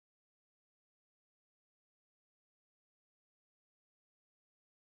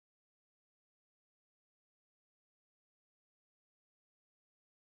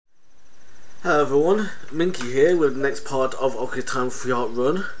Hello everyone, Minky here with the next part of OK Time 3-Heart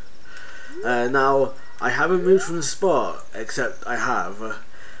Run. Now, I haven't moved from the spot, except I have.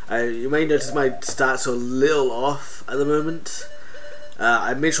 You may notice my stats are a little off at the moment.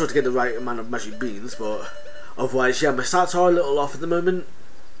 I made sure to get the right amount of magic beans, but otherwise, yeah, my stats are a little off at the moment.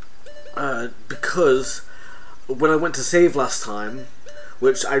 Because when I went to save last time,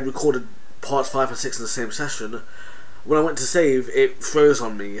 which I recorded parts 5 and 6 in the same session, when I went to save, it froze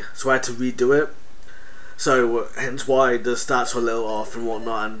on me, so I had to redo it. So, hence why the stats are a little off and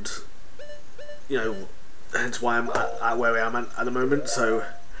whatnot, and, you know, hence why I'm at where I am at the moment. So,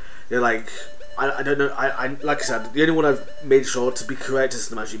 yeah, like, I don't know, like I said, the only one I've made sure to be correct is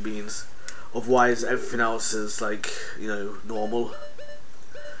the magic beans. Otherwise, everything else is, like, you know, normal.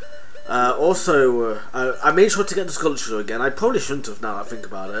 Also, I made sure to get the sculpture again. I probably shouldn't have now that I think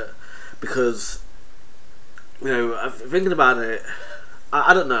about it, because, you know, thinking about it,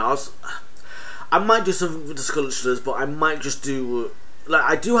 I don't know, I might do something with the sculptures, but I might just do, like,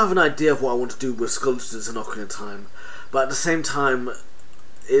 I do have an idea of what I want to do with sculptures in Ocarina of Time, but at the same time,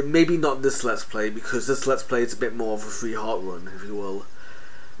 it maybe not this Let's Play, because this Let's Play is a bit more of a 3-Heart run, if you will.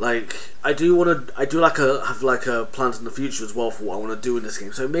 Like, I do have like a plans in the future as well for what I want to do in this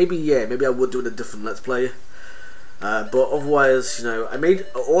game, so maybe, yeah, maybe I would do it a different Let's Play, but otherwise, you know, I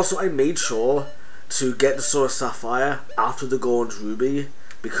made sure to get the Sword of Sapphire after the Goron's Ruby,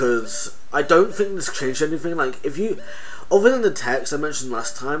 because I don't think this changed anything. Like, if you, other than the text I mentioned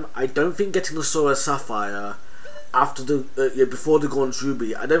last time, I don't think getting the Sword of Sapphire after the before the Goron's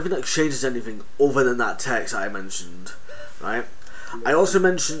Ruby, I don't think that changes anything other than that text I mentioned, right? I also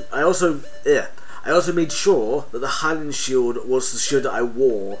made sure that the Highland Shield was the shield that I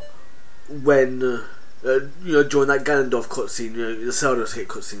wore when you know, during that Ganondorf cutscene, you know, the Zelda's hit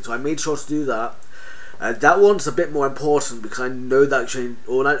cutscene. So I made sure to do that. That one's a bit more important because I know that change,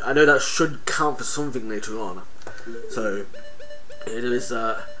 or I know that should count for something later on. So it is.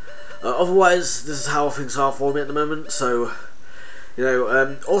 Otherwise, this is how things are for me at the moment. So, you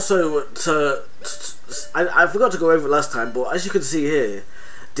know, also I forgot to go over it last time, but as you can see here,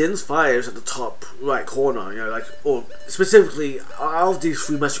 Din's Fire is at the top right corner. You know, like, or specifically out of these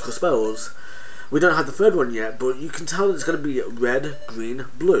 3 magical spells, we don't have the third one yet, but you can tell it's going to be red, green,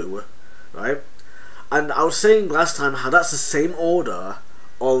 blue, right? And I was saying last time how that's the same order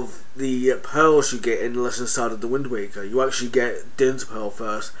of the pearls you get in the Legend Side of the Wind Waker. You actually get Din's Pearl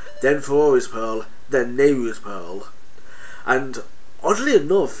first, then Ferori's Pearl, then Nehru's Pearl. And oddly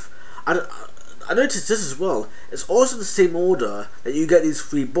enough, I noticed this as well, it's also the same order that you get these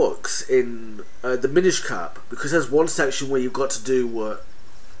 3 books in the Minish Cap, because there's one section where you've got to do,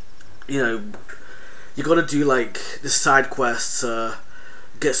 you know, you got to do like the side quests,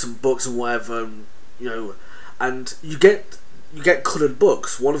 get some books and whatever, you know, and you get coloured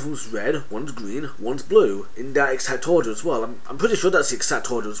books. One of them's red, one's green, one's blue, in that exact order as well. I'm pretty sure that's the exact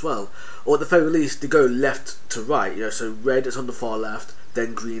order as well, or at the very least they go left to right, you know, so red is on the far left,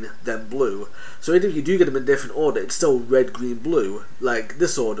 then green, then blue. So even if you do get them in different order, it's still red, green, blue, like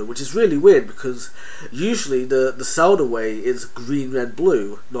this order, which is really weird because usually the Zelda way is green, red,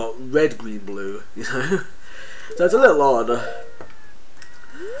 blue, not red, green, blue, you know. So it's a little odd.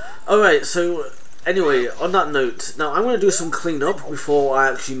 Alright, so anyway, on that note, now I'm going to do some cleanup before I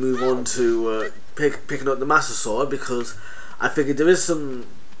actually move on to picking up the Master Sword, because I figured there is some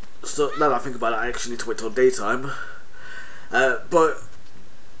stuff, now that I think about it, I actually need to wait till daytime. But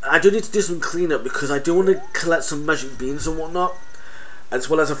I do need to do some cleanup because I do want to collect some magic beans and whatnot, as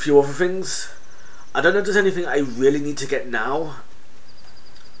well as a few other things. I don't know if there's anything I really need to get now.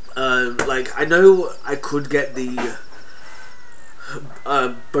 Like, I know I could get the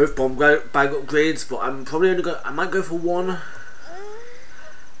both bomb bag upgrades, but I'm probably I might go for one.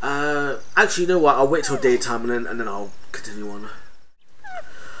 Actually, you know what? I'll wait till daytime and then I'll continue on.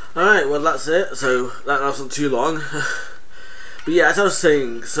 Alright, well that's it. So that wasn't too long. But yeah, as I was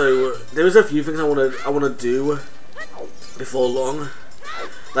saying, so there is a few things I wanna do before long.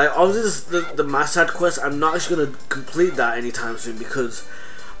 Like, obviously the mass side quest, I'm not actually gonna complete that anytime soon, because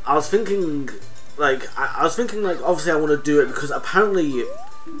I was thinking, like, obviously I want to do it because apparently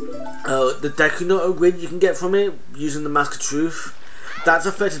the Deku grid you can get from it using the Mask of Truth, that's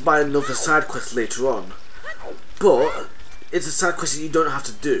affected by another side quest later on, but it's a side quest that you don't have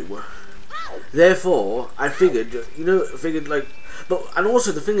to do. Therefore, I figured, like, but, and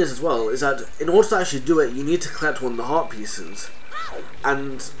also the thing is as well, is that in order to actually do it, you need to collect one of the heart pieces,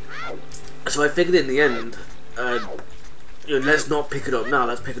 and so I figured in the end, you know, let's not pick it up now,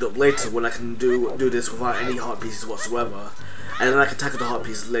 let's pick it up later when I can do this without any heart pieces whatsoever, and then I can tackle the heart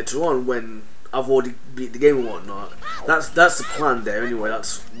pieces later on when I've already beat the game and whatnot. That's the plan there anyway.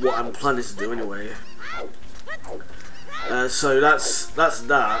 That's what I'm planning to do anyway. So that's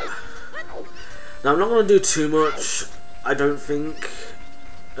that. Now I'm not going to do too much, I don't think.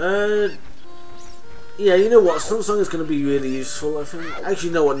 Yeah, you know what? Some song is going to be really useful, I think. Actually,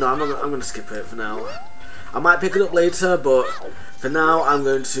 you know what? No, I'm going to skip it for now. I might pick it up later, but for now, I'm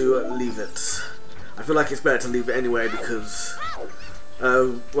going to leave it. I feel like it's better to leave it anyway because,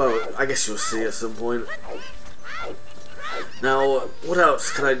 well, I guess you'll see at some point. Now, what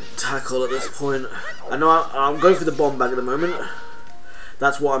else can I tackle at this point? I know I'm going for the bomb bag at the moment.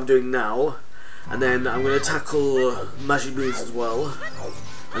 That's what I'm doing now. And then I'm going to tackle magic beans as well.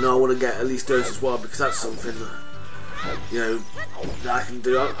 I know I want to get at least those as well because that's something, you know, that I can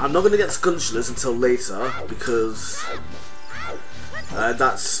do. I'm not going to get Scunchlers until later because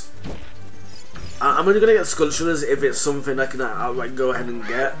I'm only going to get Scunchlers if it's something I can outright go ahead and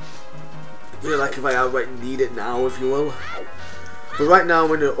get. You know, like if I outright need it now, if you will. But right now I'm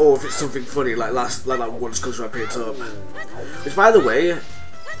going to, if it's something funny, like that one Scunchlers I picked up. Which, by the way,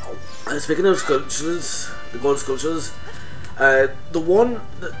 speaking of Scunchlers, the gold Scunchlers,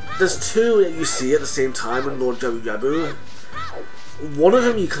 there's two that you see at the same time in Lord Jabu Jabu. One of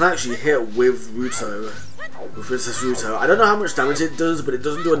them you can actually hit with Ruto, with Princess Ruto. I don't know how much damage it does, but it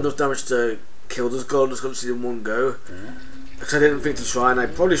doesn't do enough damage to kill this golden Scunchlers in one go. Because I didn't think to try, and I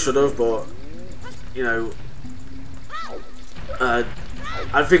probably should have, but, you know,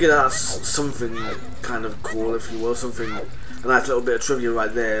 I figured that's something kind of cool, if you will, something, a nice little bit of trivia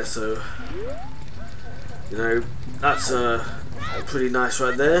right there, so, you know, that's pretty nice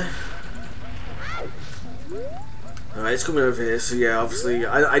right there. Alright, it's coming over here, so yeah, obviously,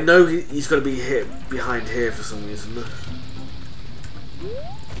 I know he's going to be hit behind here for some reason.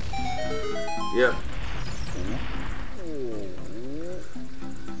 Yep.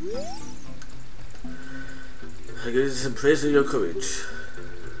 I give you some praise for your courage.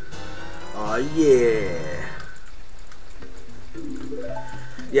 Oh yeah.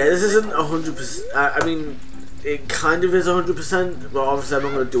 Yeah, this isn't 100%. I mean, it kind of is 100%, but obviously I'm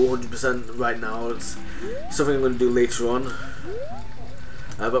not going to do 100% right now. It's something I'm going to do later on.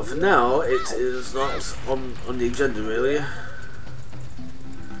 But for now, it is not on the agenda really.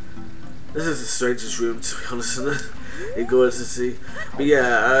 This is the strangest room, to be honest, isn't it? In Goron City. But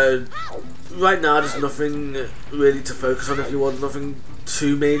yeah, right now there's nothing really to focus on, if you want, nothing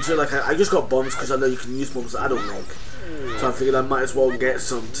too major. Like I just got bombs because I know you can use bombs that I don't like. So I figured I might as well get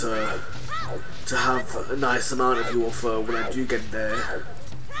some to have a nice amount, if you will, for when I do get there.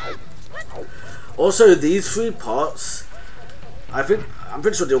 Also, these 3 pots, I'm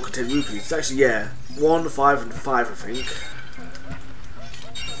pretty sure they all contain rupees. It's actually, yeah, 1, 5, and 5, I think.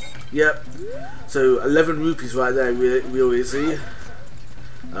 Yep. So 11 rupees right there, real easy.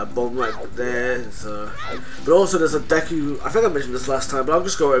 Bomb right there. But also there's a Deku. I think I mentioned this last time, but I'll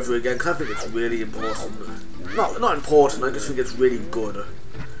just go over it again because I think it's really important. Not important. I just think it's really good.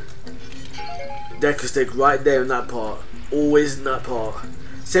 Deku stick right there in that part. Always in that part.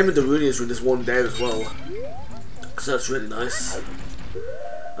 Same with the Runia's room. There's one there as well. So that's really nice.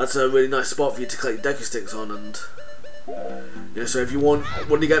 That's a really nice spot for you to collect Deku sticks on, and yeah. So if you want,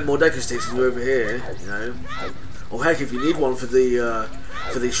 when you get more Deku sticks, and you're over here, you know. Or heck, if you need one for the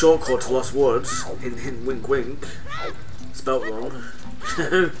shortcut to Lost Woods, hint hint wink wink, spelt wrong.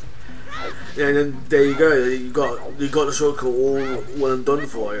 Yeah, and then there you go. You got the shortcut all well and done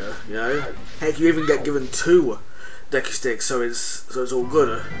for you. You know. Heck, you even get given 2 Deku sticks, so it's all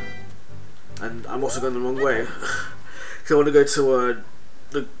good. And I'm also going the wrong way. So I want to go to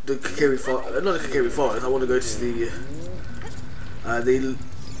the Kakiri Forest, not the Kakiri Forest. I want to go to the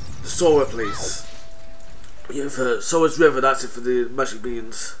Sora place. Yeah, for Sora's River. That's it for the magic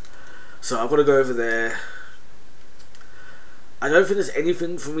beans. So I've got to go over there. I don't think there's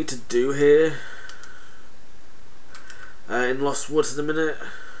anything for me to do here in Lost Woods at the minute.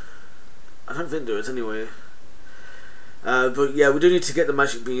 I don't think there is anyway. But yeah, we do need to get the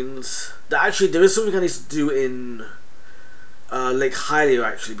magic beans. Actually, there is something I need to do in Lake Hylia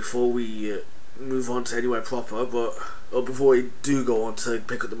actually before we move on to anywhere proper, or before we do go on to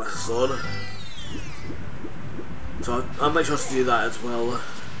pick up the Master Sword. So I'll make sure to do that as well.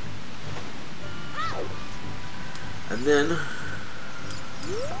 And then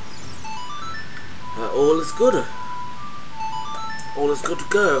all is good. All is good to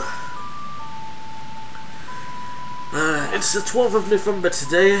go. It's the 12th of November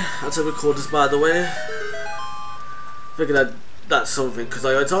today, as I record this, by the way. Figured that's something, because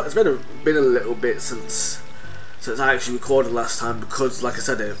it's been a little bit since I actually recorded last time, because, like I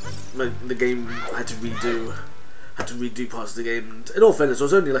said, the game I had to redo. to redo parts of the game. And in all fairness, it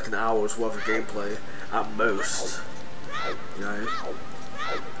was only like an hour's worth of gameplay at most, you know.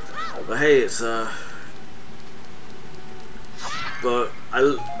 But hey, it's but I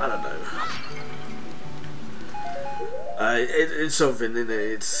don't know. It's something, isn't it?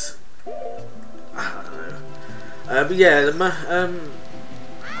 It's I don't know. But yeah,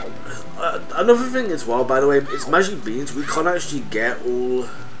 another thing as well, by the way, it's magic beans. We can't actually get all.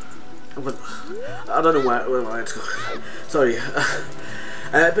 I don't know where I had to go. Sorry.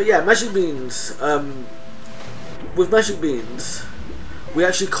 But yeah, magic beans. With magic beans, we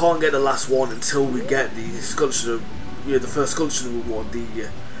actually can't get the last one until we get the sculpture. You know, the first sculpture reward, the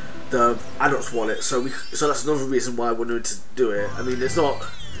adult's wallet. So that's another reason why I wanted to do it. I mean, it's not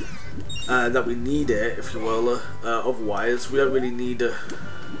that we need it, if you will. Otherwise, we don't really need.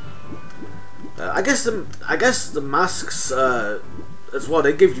 I guess the masks as well.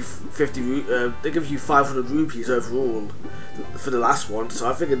 They give you 50. They give you 500 rupees overall for the last one. So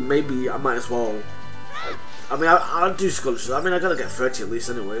I figured maybe I might as well. I mean, I'll do sculptures. I mean, I gotta get 30 at least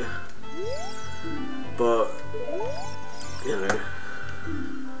anyway. But you know.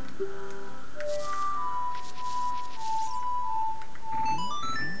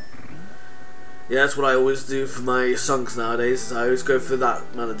 Yeah, that's what I always do for my songs nowadays. I always go for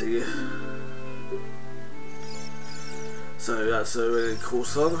that melody. So that's a really cool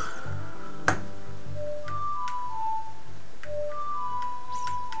song.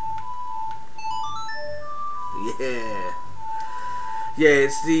 Yeah. Yeah,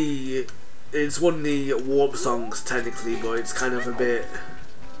 it's one of the warp songs technically, but it's kind of a bit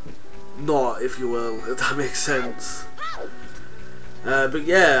not, if you will, if that makes sense. But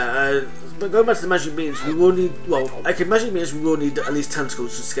yeah, but going back to the magic beans, we will need, well, okay, magic beans, we will need at least 10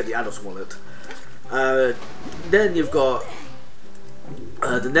 sculptures to get the adult's wallet. Then you've got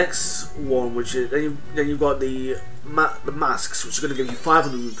the next one, which is then you've got the masks, which are going to give you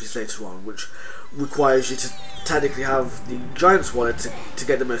 500 rupees later on, which requires you to technically have the giant's wallet to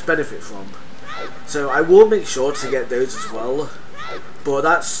get the most benefit from. So I will make sure to get those as well, but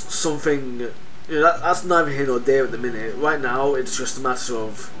that's something, you know, that's neither here nor there at the minute. Right now, it's just a matter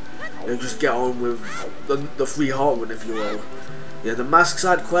of, you know, just get on with the free heart run, if you will. Yeah, the mask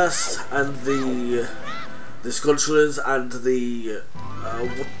side quest and the sculptures and the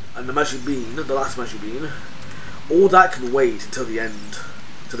magic bean, the last magic bean, all that can wait until the end,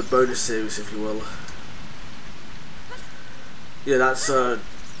 to the bonus series, if you will. Yeah, that's that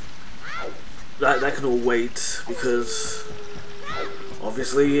can all wait because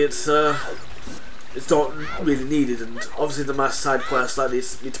obviously it's not really needed, and obviously the mask side quest that need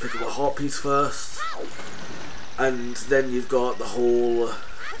to pick up a heart piece first. And then you've got the whole,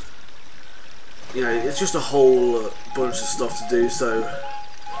 you know, it's just a whole bunch of stuff to do, so,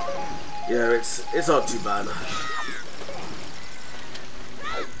 you know, it's not too bad.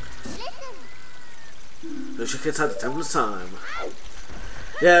 So she gets out the Temple of Time.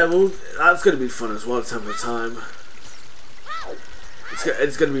 Yeah, well, that's going to be fun as well, the Temple of Time.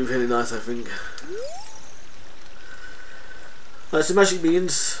 It's going to be really nice, I think. So magic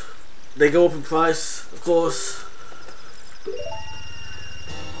beans, they go up in price, of course.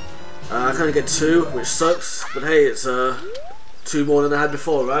 I can only get 2, which sucks, but hey, it's 2 more than I had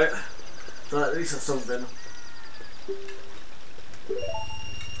before, right? So at least that's something.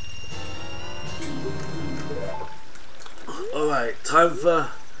 Alright, time for...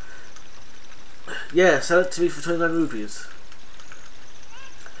 Yeah, sell it to me for 29 rupees.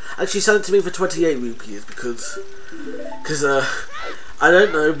 Actually, sell it to me for 28 rupees because I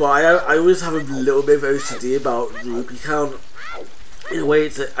don't know, but I always have a little bit of OCD about rupee count. In a way,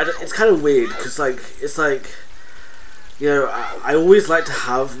 it's kind of weird because it's like, you know, I always like to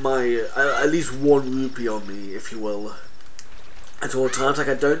have my at least 1 rupee on me, if you will, at all times. Like,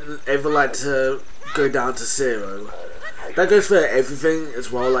 I don't ever like to go down to 0. That goes for everything as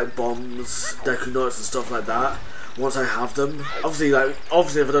well, like bombs, Deku Nuts and stuff like that. Once I have them, obviously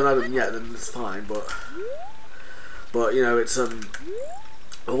if I don't have them yet, then it's fine. But you know, it's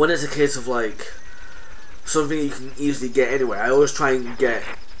but when it's a case of like something you can easily get anyway, I always try and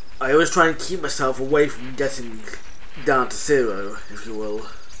keep myself away from getting down to 0, if you will.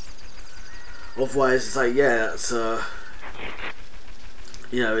 Otherwise, it's like, yeah, it's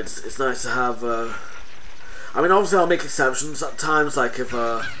you know, it's nice to have. I mean, obviously, I'll make exceptions at times, like if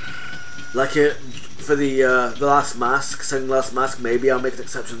like it for the last mask, second last mask, maybe I'll make an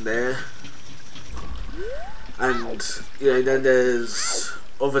exception there. And you know, then there's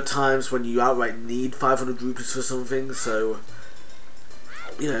other times when you outright need 500 rupees for something, so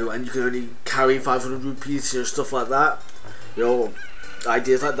you know, and you can only carry 500 rupees, you know, stuff like that. You know,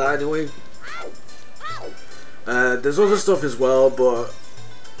 ideas like that anyway. There's other stuff as well, but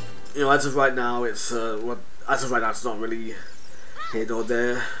you know, as of right now, it's it's not really here nor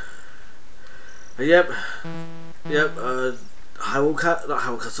there. Yep.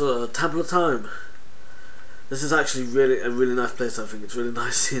 Temple of Time. This is actually a really nice place. I think it's really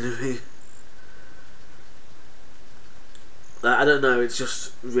nice scenery. I don't know, it's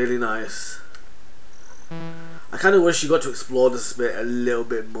just really nice. I kind of wish you got to explore this bit a little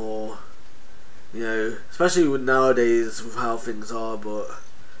bit more, you know, especially with nowadays with how things are. But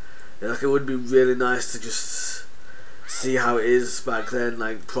yeah, like, it would be really nice to just see how it is back then,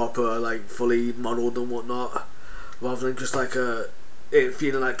 like proper, like fully modelled and whatnot, rather than just like it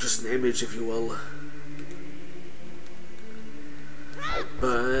feeling like just an image, if you will.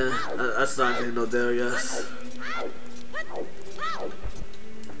 But that's neither nor there, yes.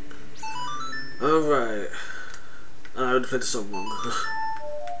 Alright. I would play the song wrong.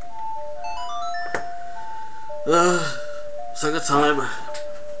 Song of Time.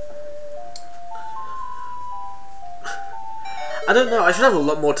 I don't know, I should have a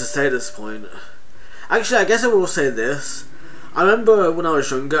lot more to say at this point. Actually, I guess I will say this. I remember when I was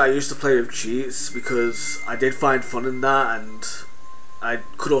younger, I used to play with cheats because I did find fun in that, and I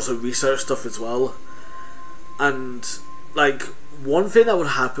could also research stuff as well. And like, one thing that would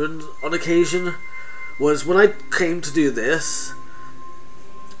happen on occasion was when I came to do this,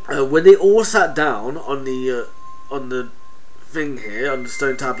 when they all sat down on the thing here, on the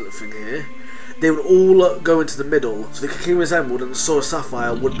stone tablet thing here, they would all go into the middle, so the King's Emerald and the Sword of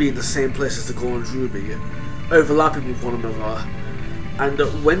Sapphire would be in the same place as the Goron's Ruby, overlapping with one another. And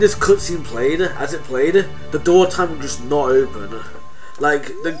when this cutscene played, as it played, the door of time would just not open. Like,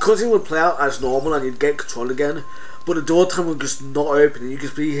 the cutscene would play out as normal and you'd get control again, but the door time would just not open and you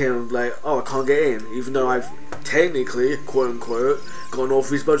could be here and be like, oh, I can't get in, even though I've technically, quote unquote, gotten all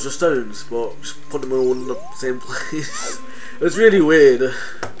 3 spells of stones, but just put them all in the same place. It was really weird.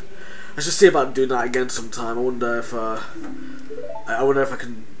 I should see about doing that again sometime. I wonder if I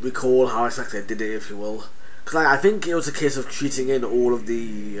can recall how exactly I did it, if you will. Because I think it was a case of cheating in all of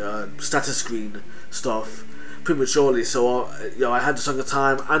the status screen stuff prematurely. So you know, I had the Song of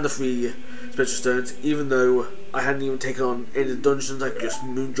Time and the 3 special stones, even though I hadn't even taken on any of the dungeons. I could just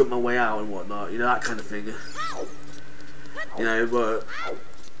moon jump my way out and whatnot. You know, that kind of thing. You know,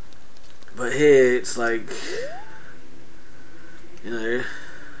 but here it's like, you know.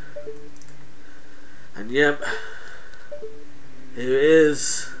 And yep, here it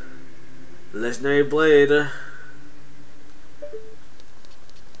is, the legendary blade.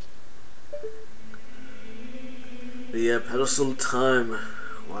 The Pedestal of Time.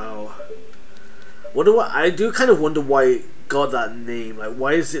 Wow. I do kind of wonder why it got that name. Like,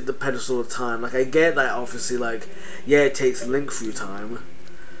 why is it the Pedestal of Time? Like, I get that obviously, like, yeah, it takes Link through time,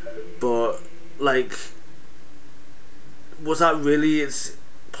 but like, was that really its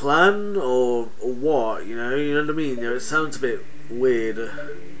plan or what? You know what I mean? You know, it sounds a bit weird.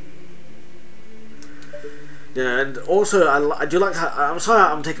 Yeah, and also I do like how, I'm sorry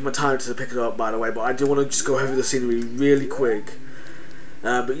I'm taking my time to pick it up, by the way, but I do want to just go over the scenery really quick.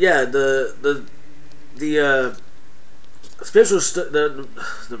 But yeah, the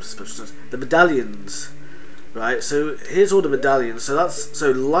medallions, right? So here's all the medallions.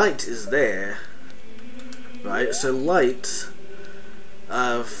 So light is there, right? So light.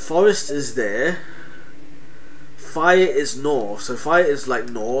 Forest is there. Fire is north. So fire is like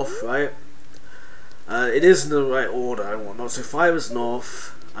north, right? It is in the right order and whatnot. So fire is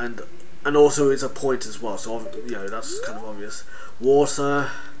north, and also it's a point as well. So you know, that's kind of obvious.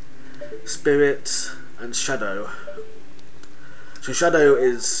 Water, spirit, and shadow. So shadow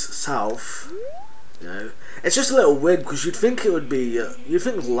is south. You know, it's just a little weird because you'd think it would be. You'd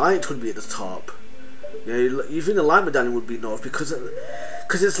think light would be at the top. You know, you think the light medallion would be north because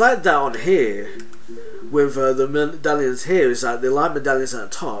it's like that on here with the medallions here. Is that the light medallion is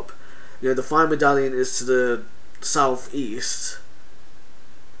at the top. You know, the fire medallion is to the southeast.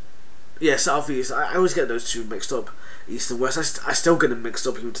 Yeah, southeast. I always get those two mixed up, east and west. I still get them mixed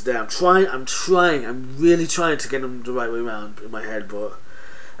up even today. I'm really trying to get them the right way around in my head. But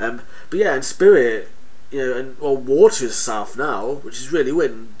yeah, in spirit, you know, and well, water is south now, which is really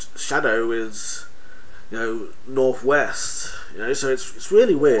weird. And shadow is, you know, northwest. You know, so it's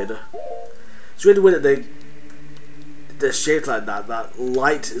really weird. It's really weird that they're shaped like that. That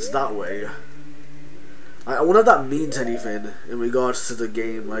light is that way. I wonder if that means anything in regards to the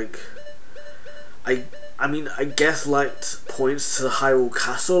game. Like, I mean, I guess light points to the Hyrule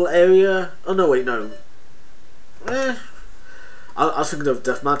Castle area. Oh no, wait, no. I was thinking of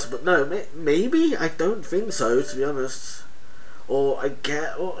Death Mountain, but no, maybe. I don't think so, to be honest. Or I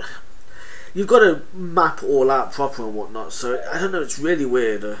get. you've got to map all out proper and whatnot. So I don't know. It's really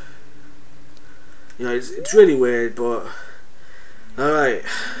weird. You know, it's really weird. But all right,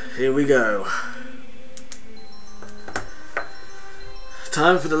 here we go.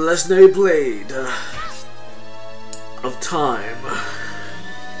 Time for the legendary blade of time.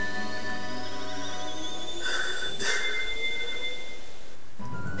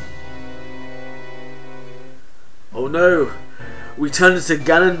 Oh no, we turned into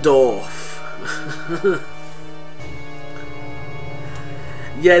Ganondorf.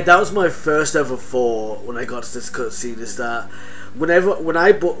 Yeah, that was my first ever thought when I got to this cutscene. Is that when I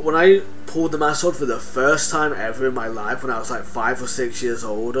pulled the Master Sword for the first time ever in my life, when I was like 5 or 6 years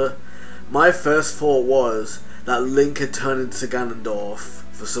older, my first thought was that Link had turned into Ganondorf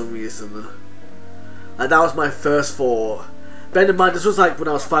for some reason. Like, that was my first thought. Bear in mind, this was like when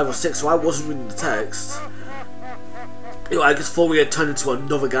I was 5 or 6, so I wasn't reading the text. You know, I just thought we had turned into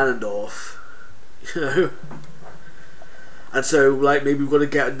another Ganondorf. You know? And so, like, maybe we're going to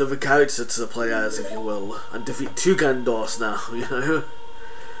get another character to play as, if you will, and defeat 2 Ganondorfs now, you know?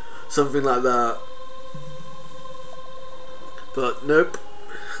 Something like that. But nope,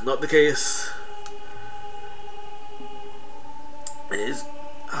 not the case. It is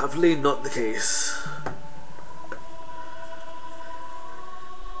happily not the case.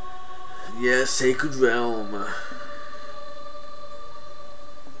 Yeah, Sacred Realm.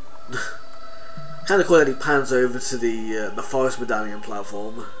 Kind of cool that he pans over to the Forest Medallion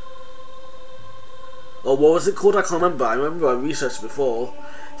platform. Or what was it called? I can't remember. I remember I researched before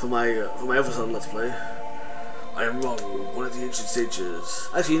for my other Let's Play. I am wrong. One of the ancient sages.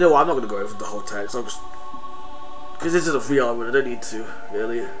 Actually, you know what? I'm not going to go over the whole text. I'm just because this is a free argument. I don't need to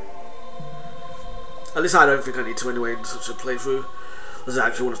really. At least I don't think I need to anyway in such a playthrough, because I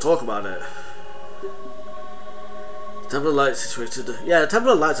actually want to talk about it. Temple of Light situated. Yeah,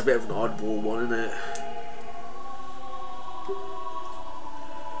 Temple of Light's a bit of an oddball one, isn't it?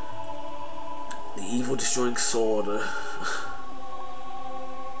 The evil destroying sword.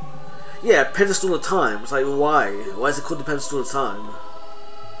 Yeah, Pedestal of Time. It's like, why? Why is it called the Pedestal of Time?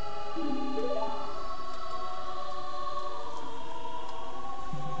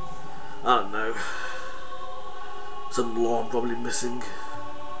 I don't know. Some lore I'm probably missing.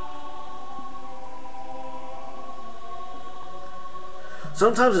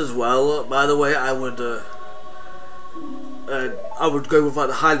 Sometimes as well, by the way, I would go with like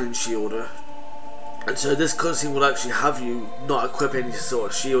the Hylian shield, and so this cutscene will actually have you not equip any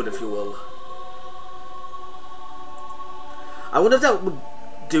sort of shield, if you will. I wonder if that would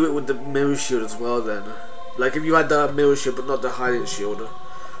do it with the mirror shield as well then. Like if you had the mirror shield but not the Hylian shield.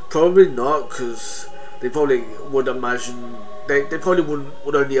 Probably not, because they probably would imagine they probably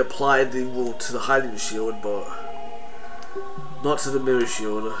would only apply the rule to the Hylian shield, but not to the mirror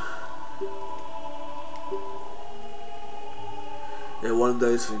shield. Yeah, one of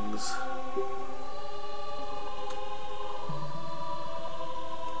those things.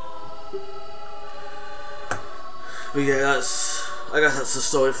 But yeah, I guess that's the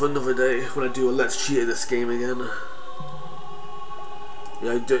story for another day when I do a Let's Cheat of this game again.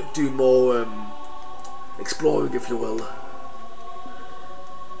 Yeah, do more exploring, if you will.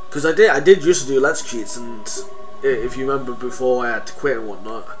 Because I did used to do Let's Cheats, and if you remember before I had to quit and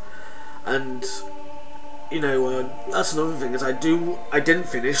whatnot, and you know that's another thing is I didn't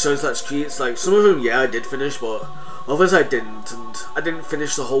finish those Let's Cheats. Like some of them, yeah, I did finish, but others I didn't, and I didn't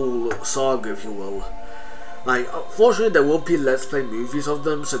finish the whole saga, if you will. Like fortunately there will be Let's Play movies of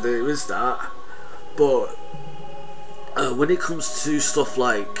them, so there is that. But when it comes to stuff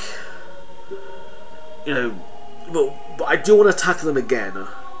like, you know, but I do want to tackle them again.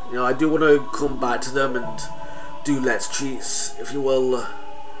 You know, I do want to come back to them and do Let's Cheats, if you will,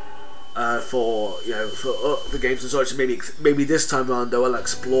 for the games and such. Maybe this time around though I'll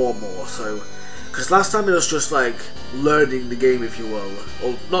explore more. So, because last time it was just like learning the game, if you will,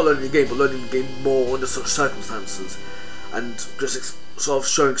 or not learning the game, but learning the game more under such circumstances, and just sort of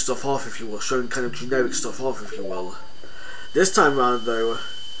showing stuff off, if you will, showing kind of generic stuff off, if you will. This time around though,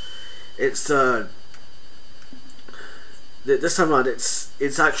 it's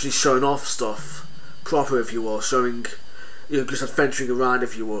it's actually showing off stuff proper, if you will, showing, you know, just adventuring around,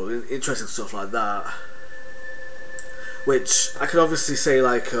 if you will, interesting stuff like that. Which I could obviously say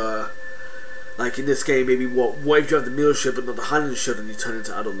like in this game, maybe what if you have the mirror shield but not the Hylian shield and you turn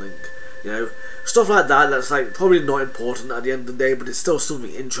into Adult Link, you know, stuff like that. That's like probably not important at the end of the day, but it's still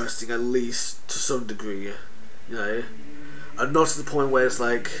something interesting, at least to some degree, you know, and not to the point where it's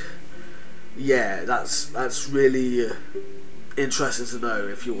like, yeah, that's really interesting to know,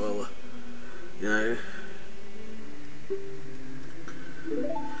 if you will, you know.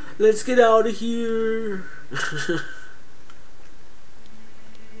 Let's get out of here.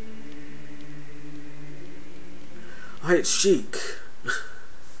 Oh, it's Sheik.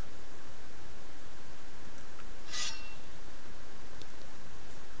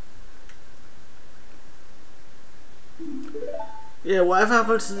 Yeah, whatever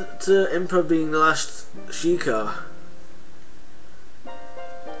happened to Impa being the last Sheikah?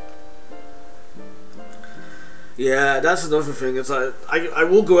 Yeah, that's another thing. It's like I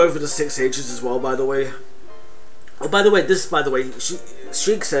will go over the 6 H's as well. By the way. Oh, by the way,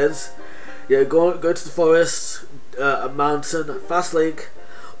 Sheik says, yeah, go to the forest, a mountain, fast lake,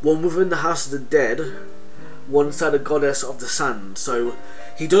 one within the house of the dead, one inside the goddess of the sand. So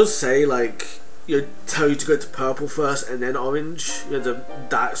he does say like, tell you to go to purple first and then orange.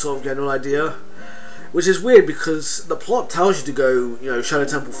 That sort of general idea, which is weird because the plot tells you to go, Shadow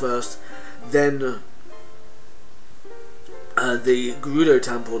Temple first, then the Gerudo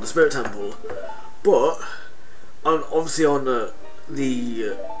Temple, the Spirit Temple. But obviously on the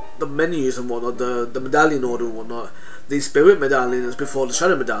menus and whatnot, the medallion order and whatnot, the Spirit Medallion is before the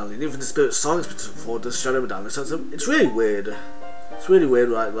Shadow Medallion. Even the Spirit Song is before the Shadow Medallion. So it's really weird. It's really weird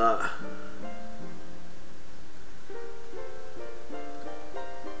like that.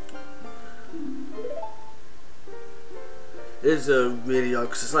 It is really odd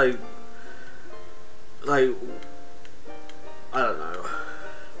because it's like I don't know.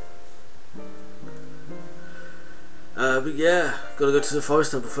 But yeah, gotta go to the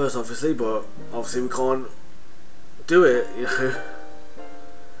forest temple first, obviously. But obviously we can't do it,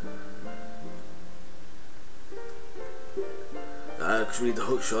 because we need the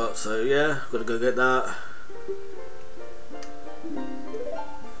hook shot. So yeah, gotta go get that.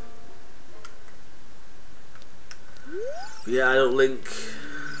 But yeah, I don't link.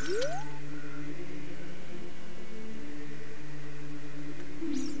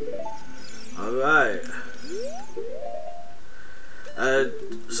 Alright.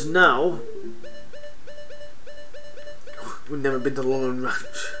 So now we've never been to London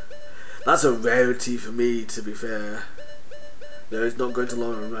Ranch. That's a rarity for me, to be fair. It's not going to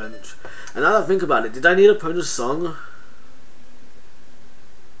London Ranch. And now that I think about it, did I need a bonus song?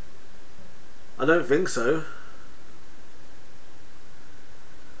 I don't think so.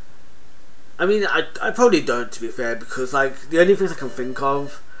 I mean, I probably don't, to be fair, because like the only things I can think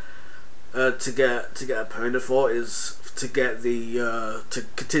of to get a pony for is to get the to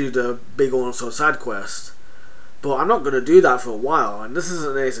continue the big on-sword side quest. But I'm not gonna do that for a while, and this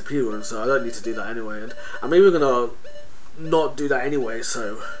isn't an ASAP one, so I don't need to do that anyway. And I'm even gonna not do that anyway,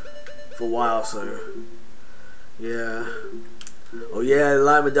 so for a while. So yeah. Oh yeah,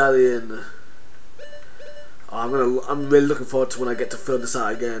 light medallion. I'm really looking forward to when I get to fill this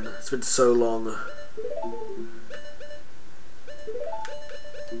out again. It's been so long.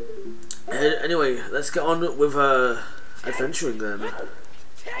 Anyway, let's get on with adventuring then.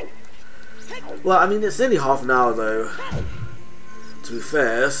 Well, I mean, it's nearly half an hour though, to be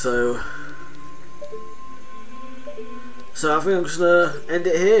fair, so I think I'm just gonna end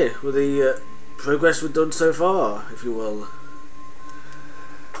it here with the progress we've done so far, if you will.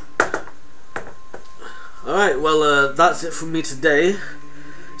 Alright, well, that's it from me today.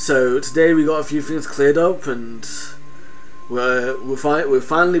 So today we got a few things cleared up, and we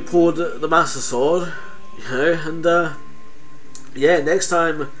finally pulled the Master Sword, and yeah, next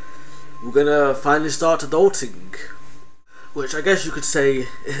time we're gonna finally start adulting, which I guess you could say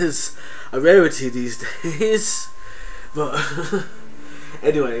is a rarity these days. But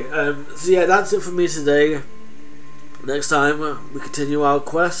anyway, so yeah, that's it from me today. Next time we continue our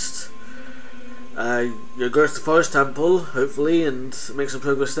quest. You'll go to the Forest Temple, hopefully, and make some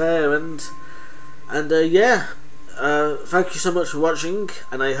progress there, and yeah, thank you so much for watching,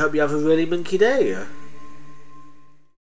 and I hope you have a really minky day.